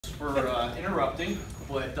for interrupting,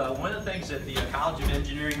 but one of the things that the College of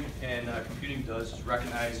Engineering and Computing does is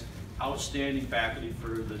recognize outstanding faculty for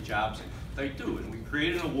the jobs they do. And we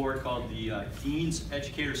created an award called the Dean's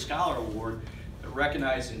Educator Scholar Award that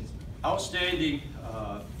recognizes outstanding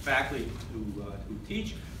faculty who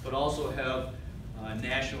teach, but also have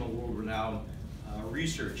national world-renowned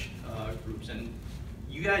research groups. And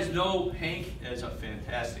you guys know Hank as a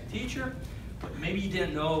fantastic teacher, but maybe you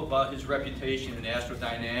didn't know about his reputation in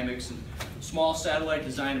astrodynamics and small satellite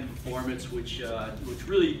design and performance, which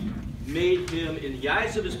really made him, in the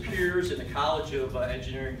eyes of his peers in the College of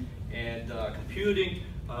Engineering and Computing,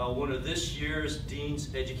 one of this year's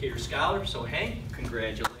Dean's Educator Scholars. So Hank,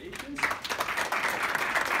 congratulations.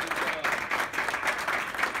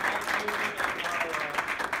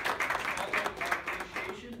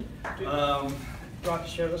 Do you want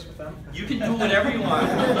to share this with them? You can do whatever you want.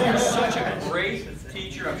 You're such a great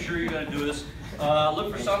teacher. I'm sure you're going to do this.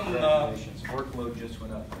 Look for something. Workload just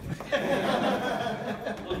went up.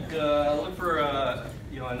 Look for an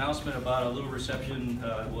announcement about a little reception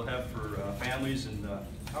we'll have for families. And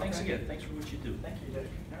thanks again. Thanks for what you do. Thank you, Dick.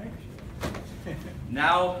 All right.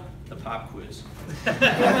 Now the pop quiz.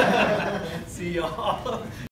 See y'all.